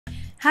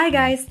Hi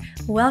guys,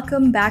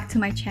 welcome back to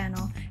my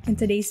channel. In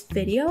today's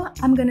video,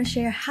 I'm gonna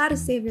share how to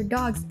save your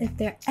dogs if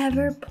they're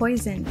ever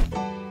poisoned.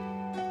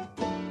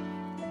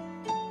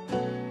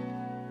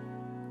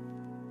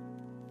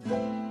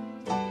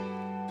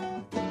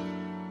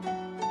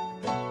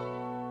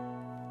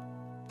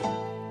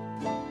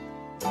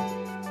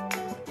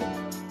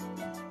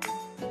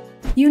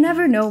 You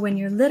never know when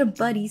your little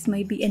buddies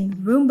might be in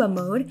Roomba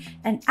mode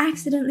and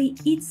accidentally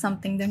eat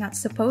something they're not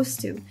supposed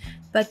to.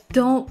 But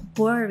don't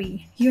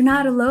worry, you're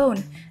not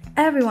alone.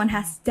 Everyone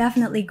has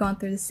definitely gone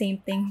through the same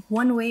thing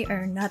one way or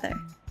another.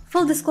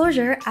 Full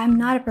disclosure, I'm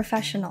not a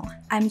professional.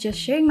 I'm just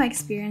sharing my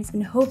experience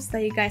in hopes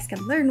that you guys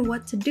can learn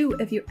what to do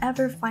if you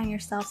ever find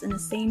yourselves in the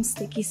same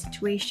sticky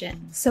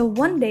situation. So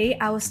one day,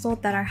 I was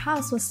told that our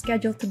house was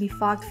scheduled to be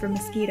fogged for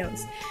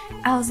mosquitoes.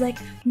 I was like,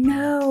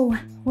 no,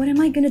 what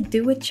am I gonna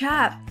do with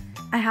Chap?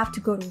 I have to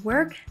go to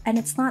work, and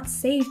it's not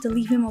safe to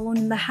leave him alone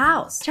in the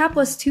house. Chap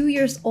was 2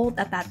 years old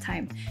at that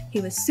time.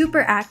 He was super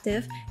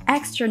active,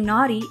 extra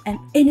naughty, and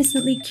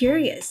innocently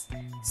curious.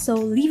 So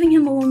leaving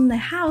him alone in the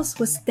house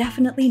was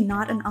definitely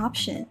not an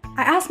option.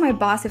 I asked my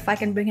boss if I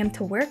can bring him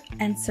to work,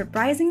 and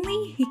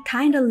surprisingly, he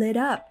kinda lit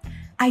up.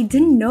 I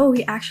didn't know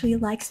he actually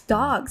likes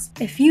dogs.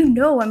 If you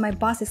know what my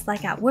boss is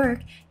like at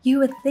work, you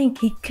would think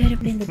he could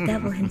have been the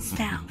devil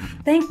himself.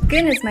 Thank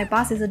goodness my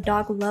boss is a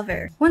dog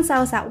lover. Once I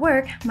was at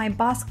work, my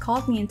boss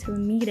called me into a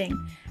meeting.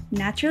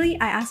 Naturally,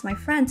 I asked my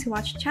friend to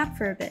watch Chap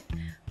for a bit.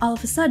 All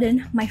of a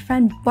sudden, my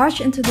friend barged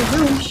into the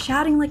room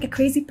shouting like a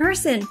crazy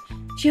person.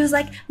 She was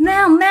like,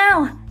 Mel,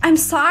 I'm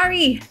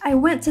sorry. I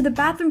went to the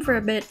bathroom for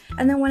a bit,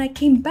 and then when I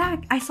came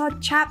back, I saw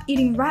Chap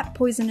eating rat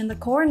poison in the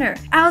corner.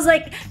 I was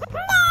like, no!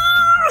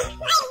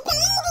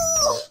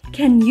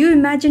 Can you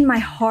imagine my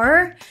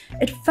horror?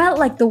 It felt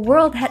like the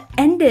world had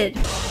ended.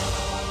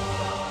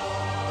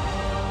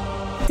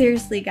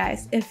 Seriously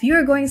guys, if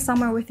you're going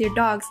somewhere with your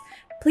dogs,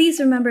 please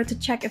remember to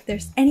check if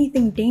there's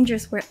anything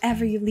dangerous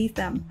wherever you leave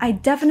them. I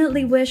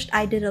definitely wished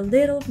I did a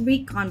little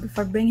recon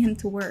before bringing him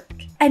to work.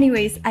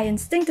 Anyways, I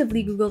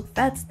instinctively googled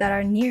vets that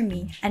are near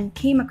me and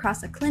came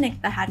across a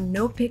clinic that had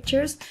no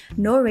pictures,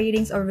 no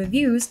ratings or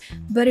reviews,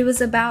 but it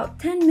was about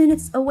 10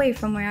 minutes away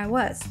from where I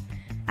was.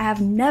 I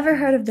have never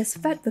heard of this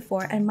vet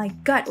before, and my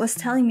gut was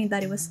telling me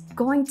that it was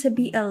going to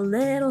be a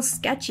little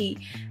sketchy.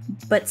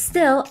 But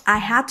still, I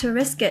had to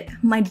risk it.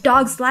 My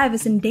dog's life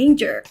is in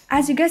danger.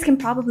 As you guys can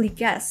probably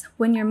guess,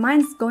 when your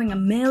mind's going a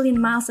million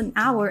miles an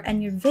hour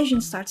and your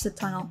vision starts to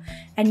tunnel,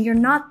 and you're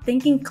not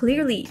thinking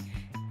clearly,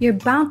 you're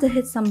bound to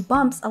hit some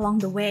bumps along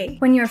the way.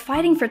 When you're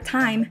fighting for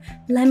time,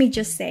 let me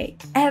just say,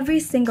 every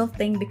single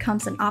thing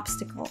becomes an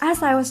obstacle.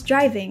 As I was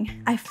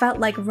driving, I felt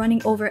like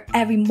running over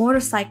every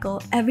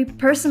motorcycle, every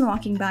person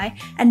walking by,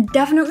 and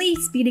definitely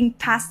speeding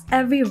past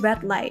every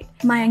red light.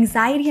 My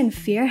anxiety and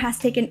fear has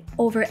taken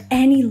over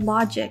any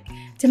logic.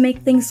 To make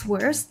things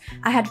worse,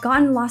 I had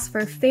gotten lost for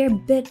a fair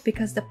bit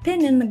because the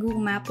pin in the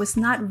Google map was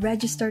not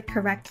registered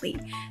correctly,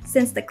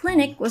 since the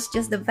clinic was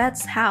just the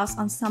vet's house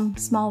on some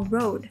small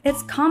road.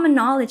 It's common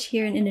knowledge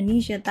here in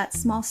Indonesia that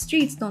small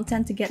streets don't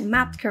tend to get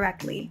mapped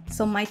correctly.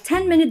 So my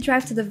 10-minute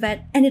drive to the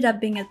vet ended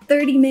up being a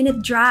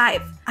 30-minute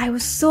drive. I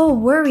was so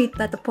worried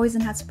that the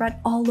poison had spread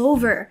all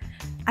over.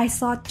 I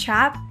saw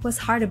Chap was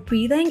hard of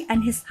breathing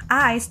and his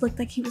eyes looked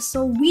like he was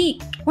so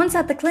weak. Once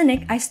at the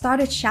clinic, I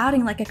started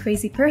shouting like a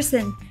crazy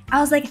person. I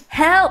was like,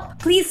 help,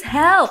 please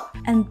help.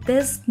 And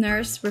this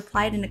nurse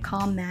replied in a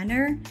calm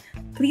manner,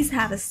 please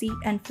have a seat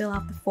and fill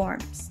out the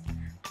forms.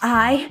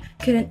 I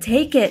couldn't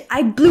take it.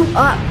 I blew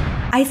up.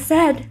 I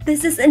said,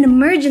 this is an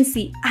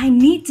emergency. I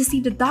need to see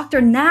the doctor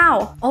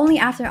now. Only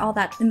after all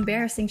that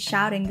embarrassing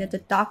shouting did the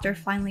doctor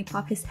finally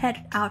pop his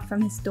head out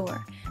from his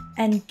door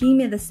and gave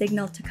me the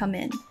signal to come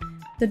in.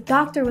 The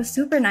doctor was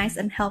super nice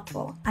and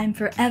helpful. I'm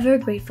forever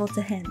grateful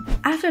to him.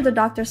 After the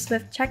doctor's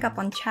swift checkup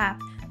on Chap,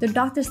 the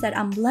doctor said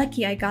I'm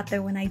lucky I got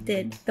there when I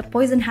did. The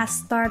poison has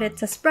started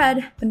to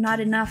spread, but not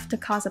enough to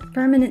cause a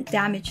permanent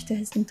damage to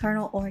his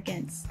internal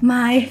organs.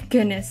 My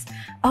goodness,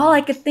 all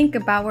I could think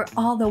about were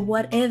all the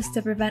what-ifs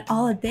to prevent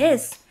all of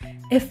this.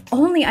 If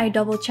only I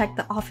double-checked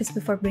the office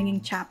before bringing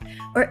Chap,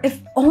 or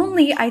if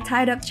only I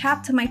tied up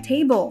Chap to my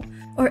table,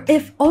 or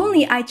if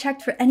only I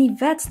checked for any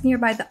vets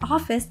nearby the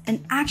office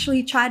and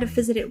actually tried to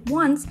visit it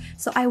once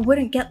so I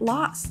wouldn't get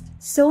lost.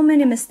 So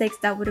many mistakes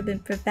that would have been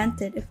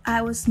prevented if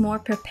I was more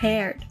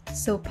prepared.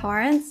 So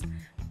Pawrents,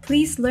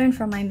 please learn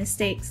from my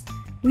mistakes.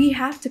 We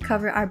have to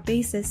cover our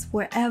bases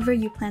wherever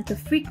you plan to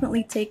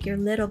frequently take your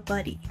little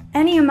buddy.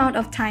 Any amount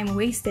of time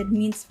wasted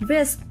means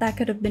risk that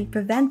could have been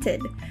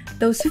prevented.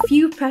 Those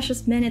few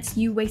precious minutes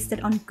you wasted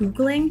on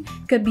Googling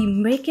could be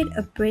make it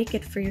or break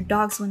it for your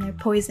dogs when they're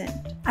poisoned.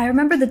 I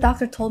remember the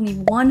doctor told me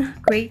one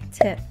great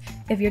tip.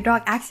 If your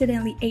dog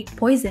accidentally ate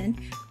poison,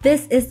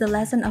 this is the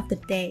lesson of the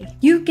day.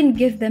 You can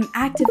give them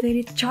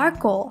activated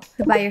charcoal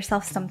to buy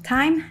yourself some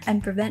time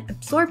and prevent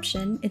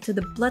absorption into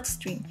the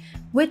bloodstream,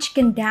 which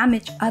can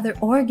damage other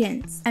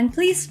organs. And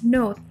please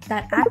note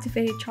that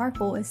activated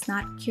charcoal is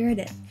not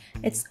curative.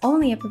 It's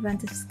only a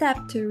preventive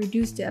step to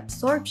reduce the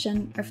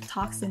absorption of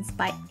toxins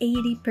by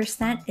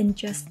 80% in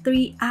just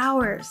 3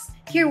 hours.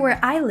 Here where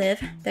I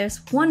live, there's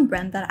one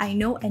brand that I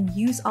know and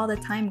use all the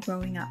time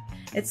growing up.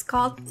 It's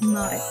called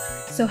Norit.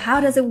 So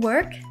how does it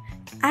work?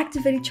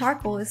 Activated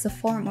charcoal is a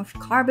form of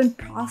carbon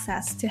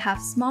processed to have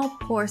small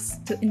pores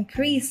to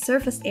increase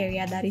surface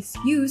area that is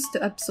used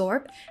to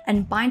absorb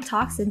and bind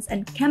toxins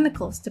and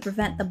chemicals to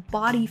prevent the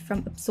body from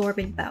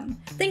absorbing them.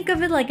 Think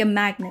of it like a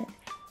magnet.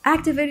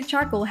 Activated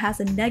charcoal has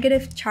a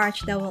negative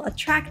charge that will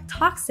attract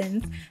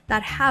toxins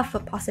that have a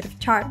positive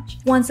charge.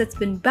 Once it's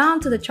been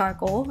bound to the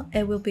charcoal,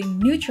 it will be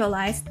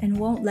neutralized and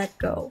won't let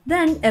go.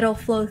 Then it'll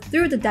flow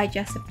through the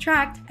digestive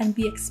tract and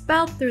be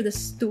expelled through the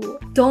stool.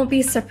 Don't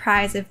be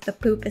surprised if the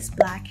poop is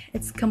black.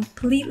 It's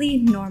completely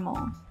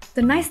normal.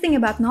 The nice thing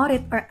about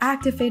Norit or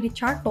activated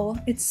charcoal,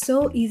 it's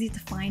so easy to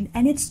find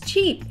and it's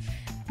cheap.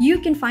 You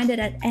can find it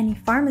at any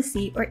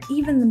pharmacy or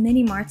even the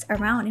mini marts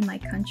around in my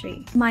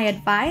country. My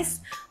advice?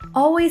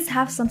 Always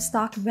have some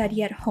stock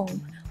ready at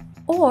home.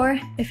 Or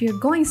if you're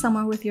going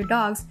somewhere with your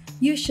dogs,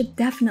 you should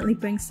definitely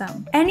bring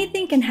some.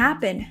 Anything can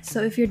happen,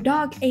 so if your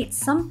dog ate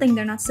something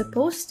they're not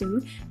supposed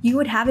to, you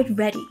would have it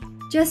ready.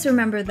 Just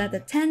remember that the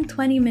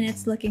 10-20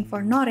 minutes looking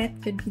for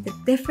Norit could be the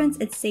difference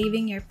in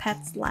saving your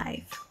pet's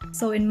life.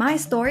 So in my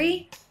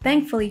story,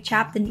 thankfully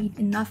Chap didn't eat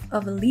enough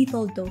of a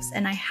lethal dose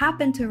and I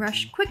happened to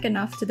rush quick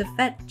enough to the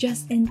vet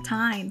just in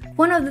time.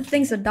 One of the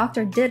things the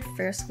doctor did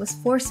first was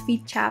force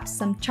feed Chap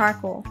some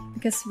charcoal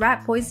because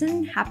rat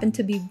poison happened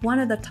to be one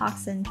of the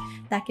toxins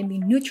that can be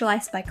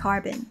neutralized by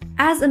carbon.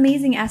 As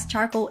amazing as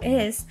charcoal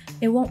is,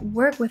 it won't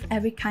work with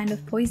every kind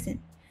of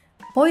poison.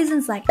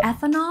 Poisons like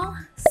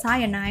ethanol,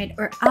 cyanide,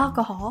 or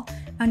alcohol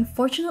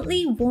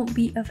unfortunately won't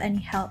be of any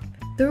help.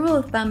 The rule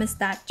of thumb is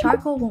that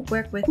charcoal won't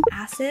work with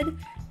acid,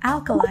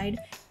 alkali,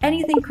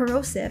 anything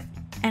corrosive,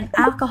 and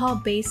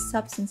alcohol-based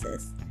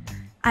substances.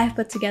 I've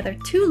put together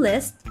 2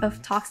 lists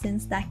of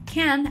toxins that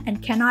can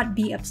and cannot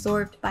be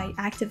absorbed by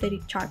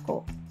activated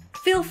charcoal.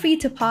 Feel free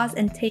to pause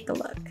and take a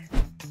look.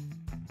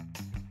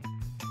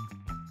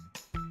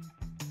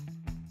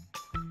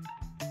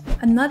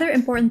 Another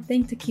important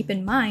thing to keep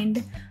in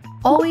mind,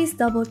 always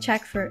double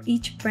check for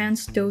each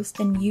brand's dose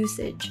and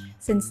usage,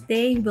 since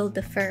they will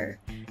differ.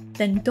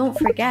 Then don't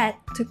forget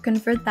to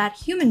convert that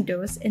human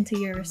dose into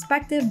your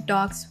respective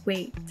dog's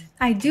weight.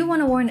 I do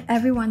want to warn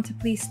everyone to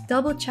please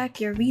double check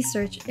your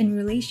research in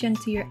relation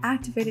to your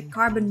activated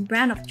carbon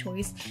brand of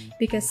choice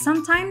because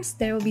sometimes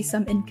there will be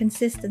some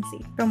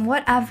inconsistency. From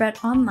what I've read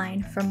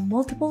online from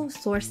multiple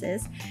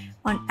sources,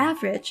 on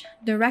average,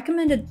 the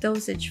recommended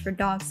dosage for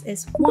dogs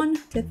is 1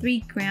 to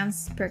 3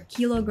 grams per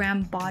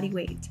kilogram body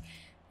weight.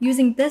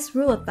 Using this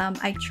rule of thumb,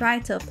 I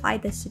tried to apply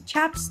this to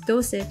Chap's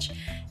dosage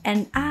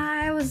and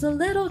I was a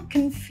little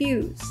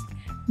confused.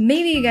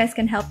 Maybe you guys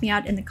can help me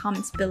out in the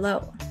comments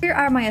below. Here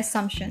are my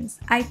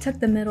assumptions. I took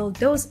the middle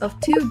dose of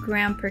 2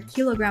 grams per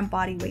kilogram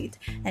body weight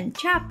and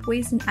Chap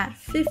weighs in at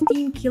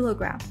 15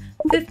 kilograms.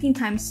 15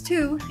 times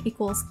 2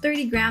 equals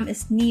 30 grams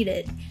is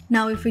needed.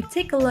 Now if we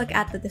take a look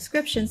at the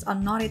descriptions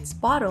on Norit's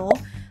bottle,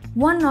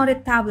 one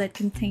Norit tablet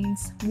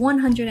contains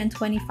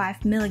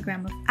 125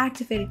 milligrams of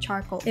activated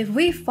charcoal. If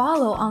we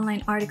follow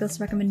online articles'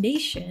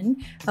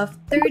 recommendation of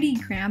 30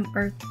 grams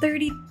or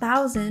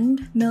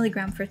 30,000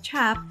 milligrams for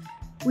Chap,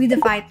 we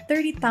divide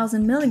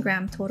 30,000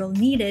 milligrams total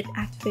needed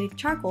activated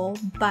charcoal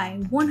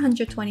by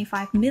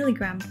 125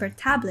 milligrams per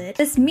tablet.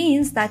 This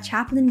means that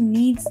Chaplin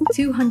needs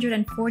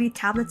 240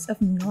 tablets of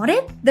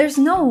Norit? There's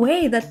no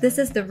way that this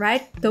is the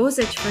right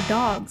dosage for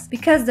dogs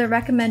because the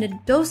recommended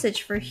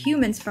dosage for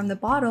humans from the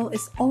bottle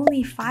is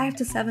only 5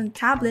 to 7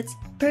 tablets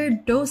per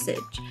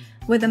dosage,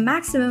 with a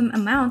maximum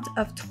amount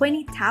of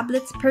 20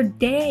 tablets per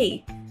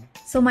day.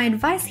 So my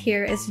advice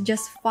here is to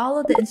just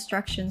follow the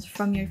instructions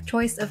from your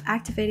choice of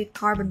activated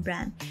carbon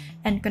brand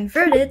and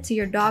convert it to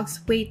your dog's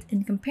weight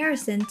in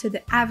comparison to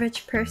the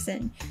average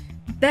person.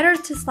 Better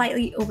to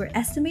slightly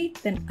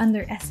overestimate than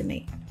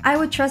underestimate. I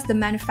would trust the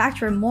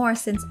manufacturer more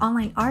since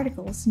online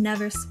articles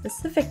never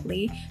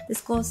specifically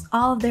disclose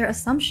all of their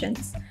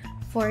assumptions.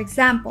 For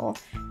example,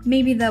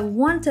 maybe the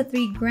 1 to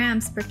 3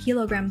 grams per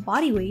kilogram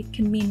body weight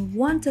can mean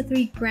 1 to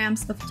 3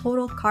 grams of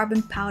total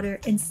carbon powder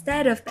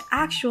instead of the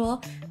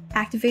actual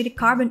activated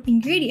carbon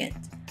ingredient.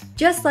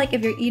 Just like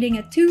if you're eating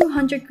a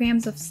 200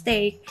 grams of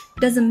steak,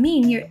 doesn't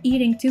mean you're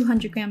eating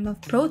 200 grams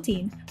of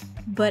protein,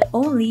 but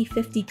only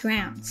 50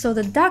 grams. So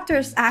the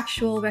doctor's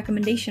actual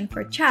recommendation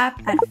for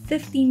Chap at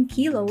 15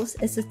 kilos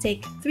is to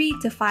take 3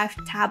 to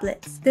 5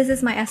 tablets. This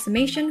is my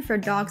estimation for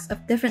dogs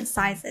of different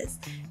sizes,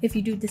 if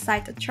you do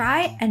decide to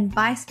try and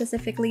buy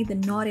specifically the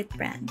Norit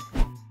brand.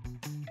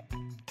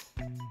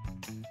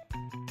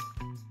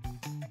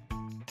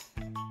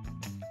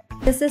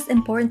 This is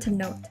important to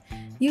note.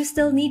 You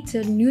still need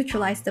to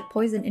neutralize the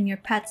poison in your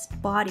pet's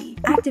body.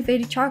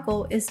 Activated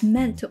charcoal is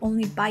meant to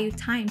only buy you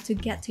time to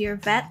get to your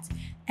vet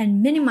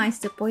and minimize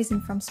the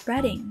poison from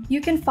spreading. You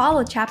can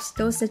follow Chap's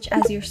dosage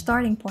as your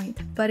starting point,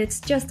 but it's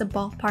just a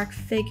ballpark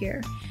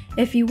figure.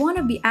 If you want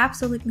to be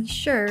absolutely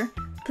sure,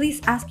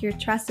 Please ask your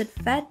trusted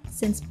vet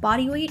since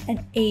body weight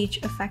and age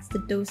affects the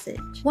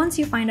dosage. Once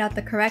you find out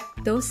the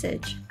correct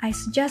dosage, I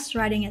suggest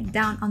writing it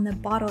down on the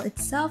bottle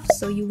itself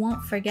so you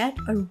won't forget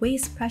or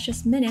waste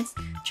precious minutes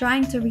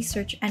trying to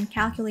research and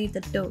calculate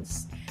the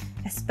dose.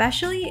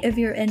 Especially if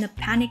you're in a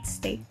panicked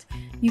state.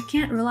 You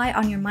can't rely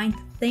on your mind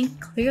to think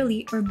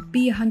clearly or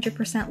be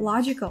 100%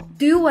 logical.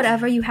 Do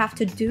whatever you have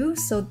to do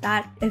so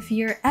that if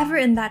you're ever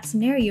in that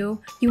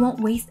scenario, you won't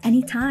waste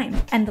any time.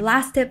 And the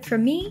last tip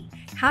from me,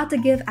 how to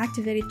give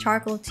activated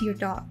charcoal to your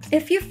dog.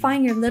 If you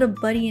find your little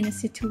buddy in a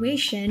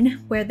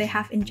situation where they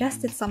have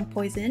ingested some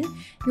poison,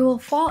 you will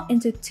fall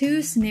into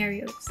two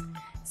scenarios.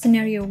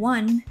 Scenario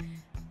 1,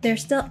 they're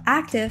still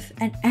active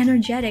and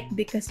energetic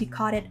because you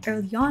caught it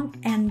early on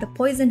and the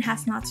poison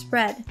has not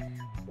spread.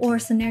 Or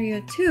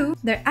scenario 2,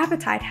 their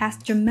appetite has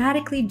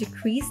dramatically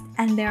decreased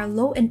and they are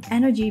low in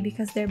energy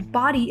because their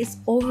body is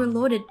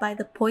overloaded by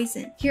the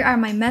poison. Here are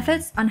my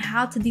methods on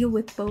how to deal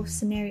with both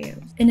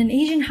scenarios. In an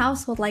Asian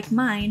household like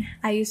mine,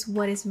 I use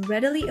what is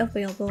readily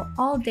available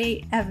all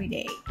day, every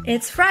day.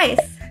 It's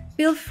rice!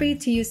 Feel free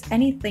to use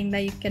anything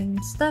that you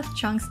can stuff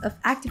chunks of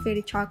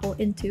activated charcoal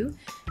into,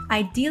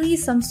 ideally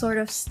some sort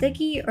of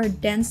sticky or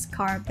dense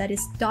carb that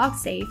is dog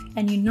safe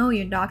and you know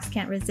your dogs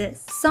can't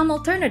resist. Some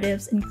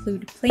alternatives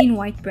include plain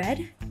white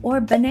bread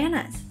or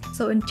bananas.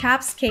 So in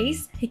Chap's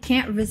case, he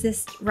can't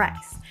resist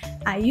rice.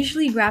 I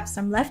usually grab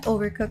some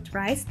leftover cooked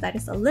rice that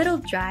is a little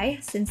dry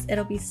since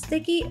it'll be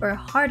sticky or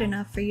hard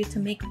enough for you to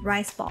make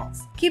rice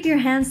balls. Keep your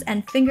hands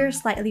and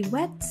fingers slightly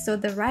wet so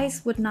the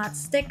rice would not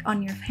stick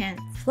on your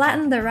hands.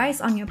 Flatten the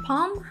rice on your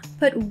palm,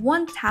 put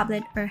one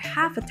tablet or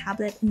half a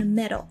tablet in the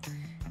middle,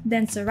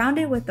 then surround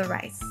it with the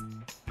rice.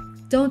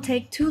 Don't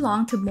take too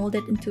long to mold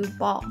it into a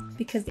ball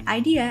because the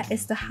idea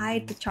is to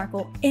hide the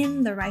charcoal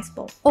in the rice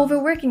bowl.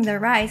 Overworking the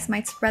rice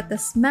might spread the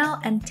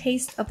smell and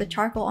taste of the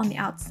charcoal on the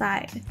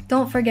outside.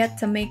 Don't forget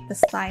to make the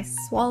slice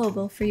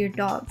swallowable for your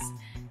dogs.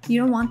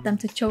 You don't want them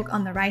to choke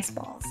on the rice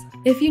balls.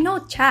 If you know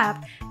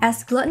Chap,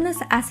 as gluttonous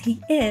as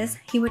he is,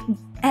 he would eat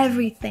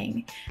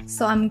everything.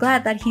 So I'm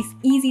glad that he's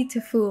easy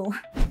to fool.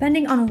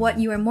 Depending on what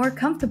you are more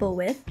comfortable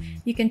with,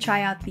 you can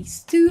try out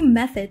these two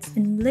methods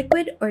in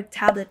liquid or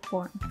tablet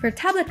form. For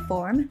tablet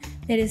form,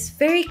 it is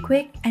very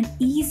quick and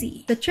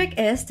easy. The trick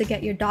is to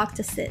get your dog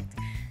to sit,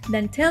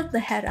 then tilt the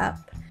head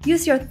up.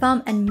 Use your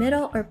thumb and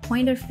middle or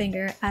pointer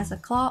finger as a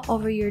claw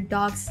over your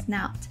dog's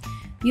snout.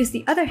 Use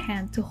the other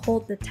hand to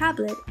hold the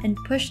tablet and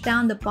push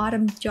down the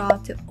bottom jaw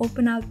to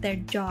open out their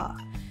jaw.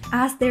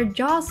 As their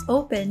jaws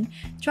open,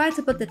 try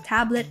to put the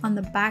tablet on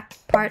the back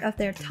part of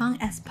their tongue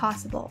as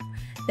possible.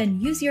 Then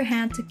use your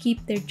hand to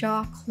keep their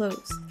jaw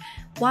closed,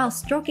 while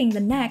stroking the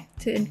neck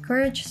to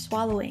encourage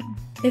swallowing.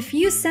 If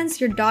you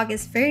sense your dog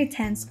is very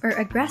tense or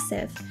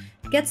aggressive,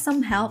 get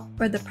some help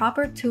or the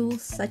proper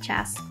tools such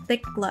as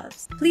thick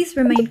gloves. Please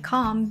remain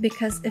calm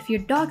because if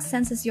your dog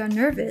senses you're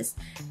nervous,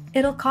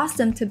 it'll cause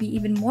them to be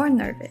even more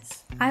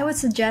nervous. I would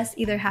suggest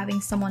either having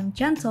someone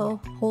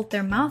gentle hold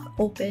their mouth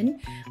open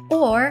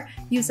or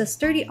use a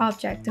sturdy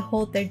object to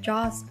hold their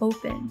jaws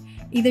open.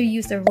 Either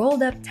use a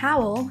rolled up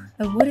towel,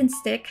 a wooden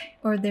stick,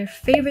 or their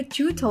favorite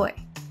chew toy.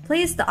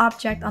 Place the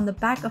object on the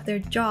back of their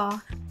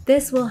jaw.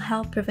 This will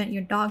help prevent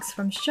your dogs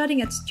from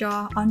shutting its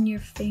jaw on your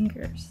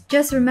fingers.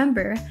 Just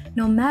remember,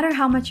 no matter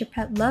how much your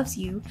pet loves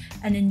you,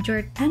 an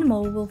injured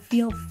animal will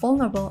feel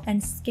vulnerable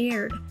and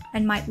scared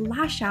and might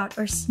lash out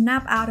or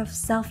snap out of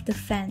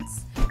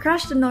self-defense.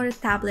 Crush the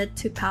Norit tablet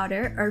to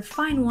powder or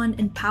find one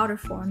in powder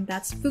form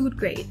that's food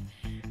grade.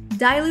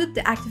 Dilute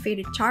the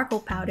activated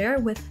charcoal powder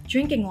with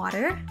drinking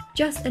water,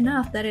 just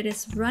enough that it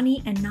is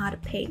runny and not a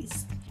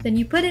paste. Then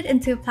you put it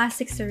into a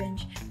plastic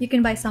syringe. You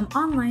can buy some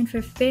online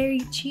for very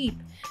cheap,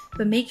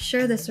 but make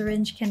sure the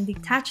syringe can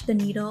detach the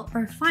needle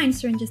or find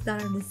syringes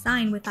that are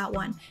designed without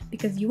one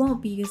because you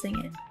won't be using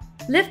it.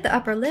 Lift the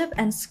upper lip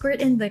and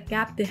squirt in the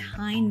gap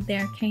behind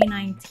their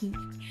canine teeth.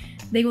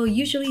 They will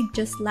usually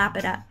just lap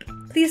it up.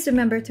 Please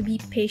remember to be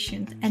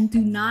patient and do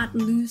not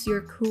lose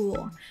your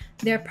cool.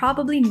 They're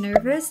probably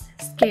nervous,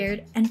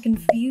 scared, and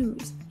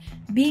confused.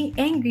 Being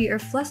angry or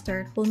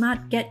flustered will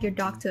not get your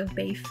dog to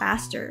obey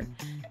faster.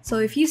 So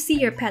if you see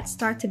your pet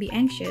start to be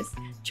anxious,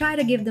 try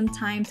to give them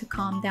time to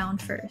calm down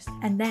first,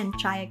 and then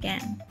try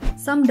again.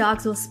 Some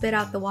dogs will spit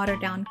out the watered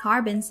down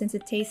carbon since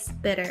it tastes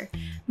bitter.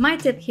 My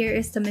tip here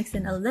is to mix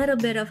in a little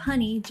bit of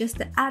honey just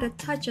to add a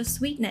touch of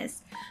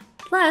sweetness.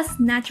 Plus,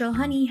 natural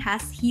honey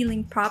has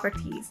healing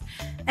properties.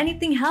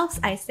 Anything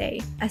helps, I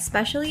say,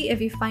 especially if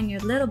you find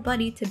your little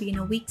buddy to be in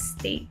a weak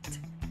state.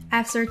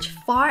 I've searched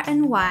far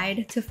and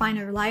wide to find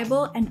a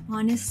reliable and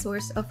honest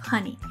source of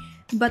honey,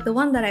 but the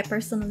one that I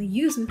personally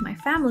use with my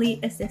family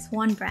is this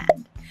one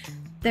brand.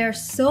 There are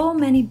so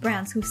many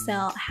brands who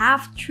sell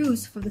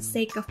half-truths for the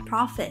sake of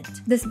profit.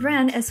 This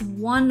brand is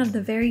one of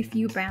the very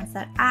few brands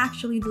that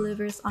actually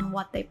delivers on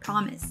what they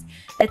promise.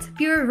 It's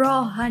pure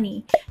raw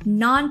honey,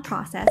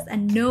 non-processed,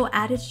 and no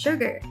added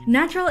sugar.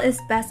 Natural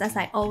is best, as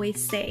I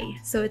always say,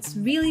 so it's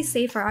really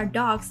safe for our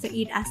dogs to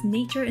eat as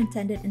nature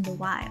intended in the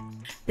wild.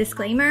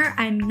 Disclaimer,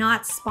 I'm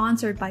not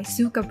sponsored by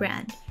Suka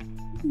brand.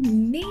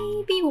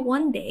 maybe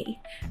one day.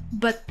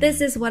 But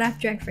this is what I've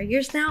drank for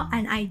years now,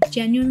 and I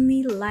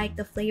genuinely like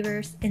the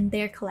flavors in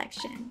their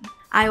collection.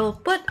 I will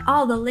put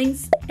all the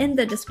links in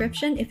the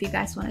description if you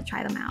guys want to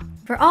try them out.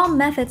 For all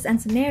methods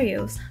and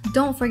scenarios,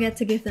 don't forget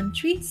to give them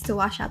treats to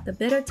wash out the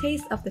bitter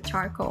taste of the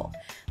charcoal,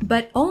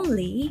 but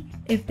only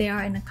if they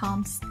are in a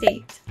calm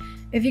state.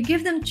 If you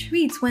give them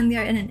treats when they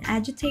are in an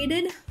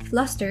agitated,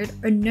 flustered,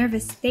 or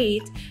nervous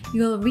state,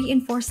 you will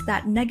reinforce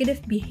that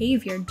negative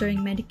behavior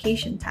during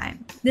medication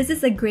time. This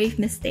is a grave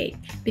mistake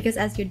because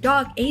as your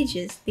dog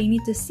ages, they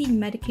need to see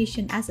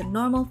medication as a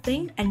normal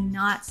thing and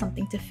not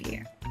something to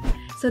fear.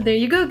 So there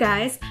you go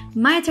guys,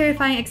 my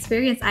terrifying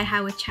experience I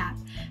had with Chap.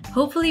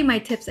 Hopefully my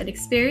tips and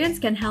experience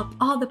can help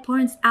all the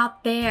Pawrents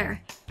out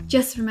there.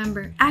 Just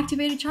remember,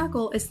 activated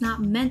charcoal is not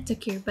meant to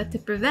cure but to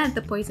prevent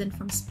the poison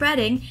from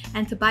spreading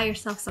and to buy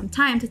yourself some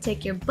time to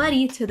take your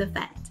buddy to the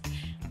vet.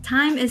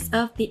 Time is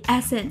of the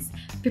essence.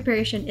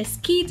 Preparation is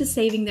key to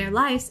saving their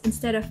lives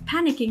instead of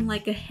panicking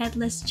like a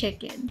headless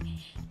chicken.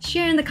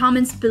 Share in the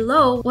comments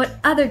below what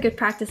other good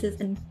practices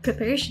and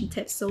preparation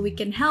tips so we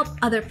can help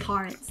other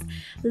Pawrents.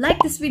 Like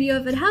this video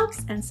if it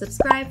helps and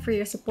subscribe for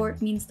your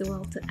support means the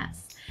world to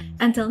us.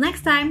 Until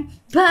next time,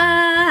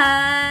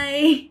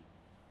 bye!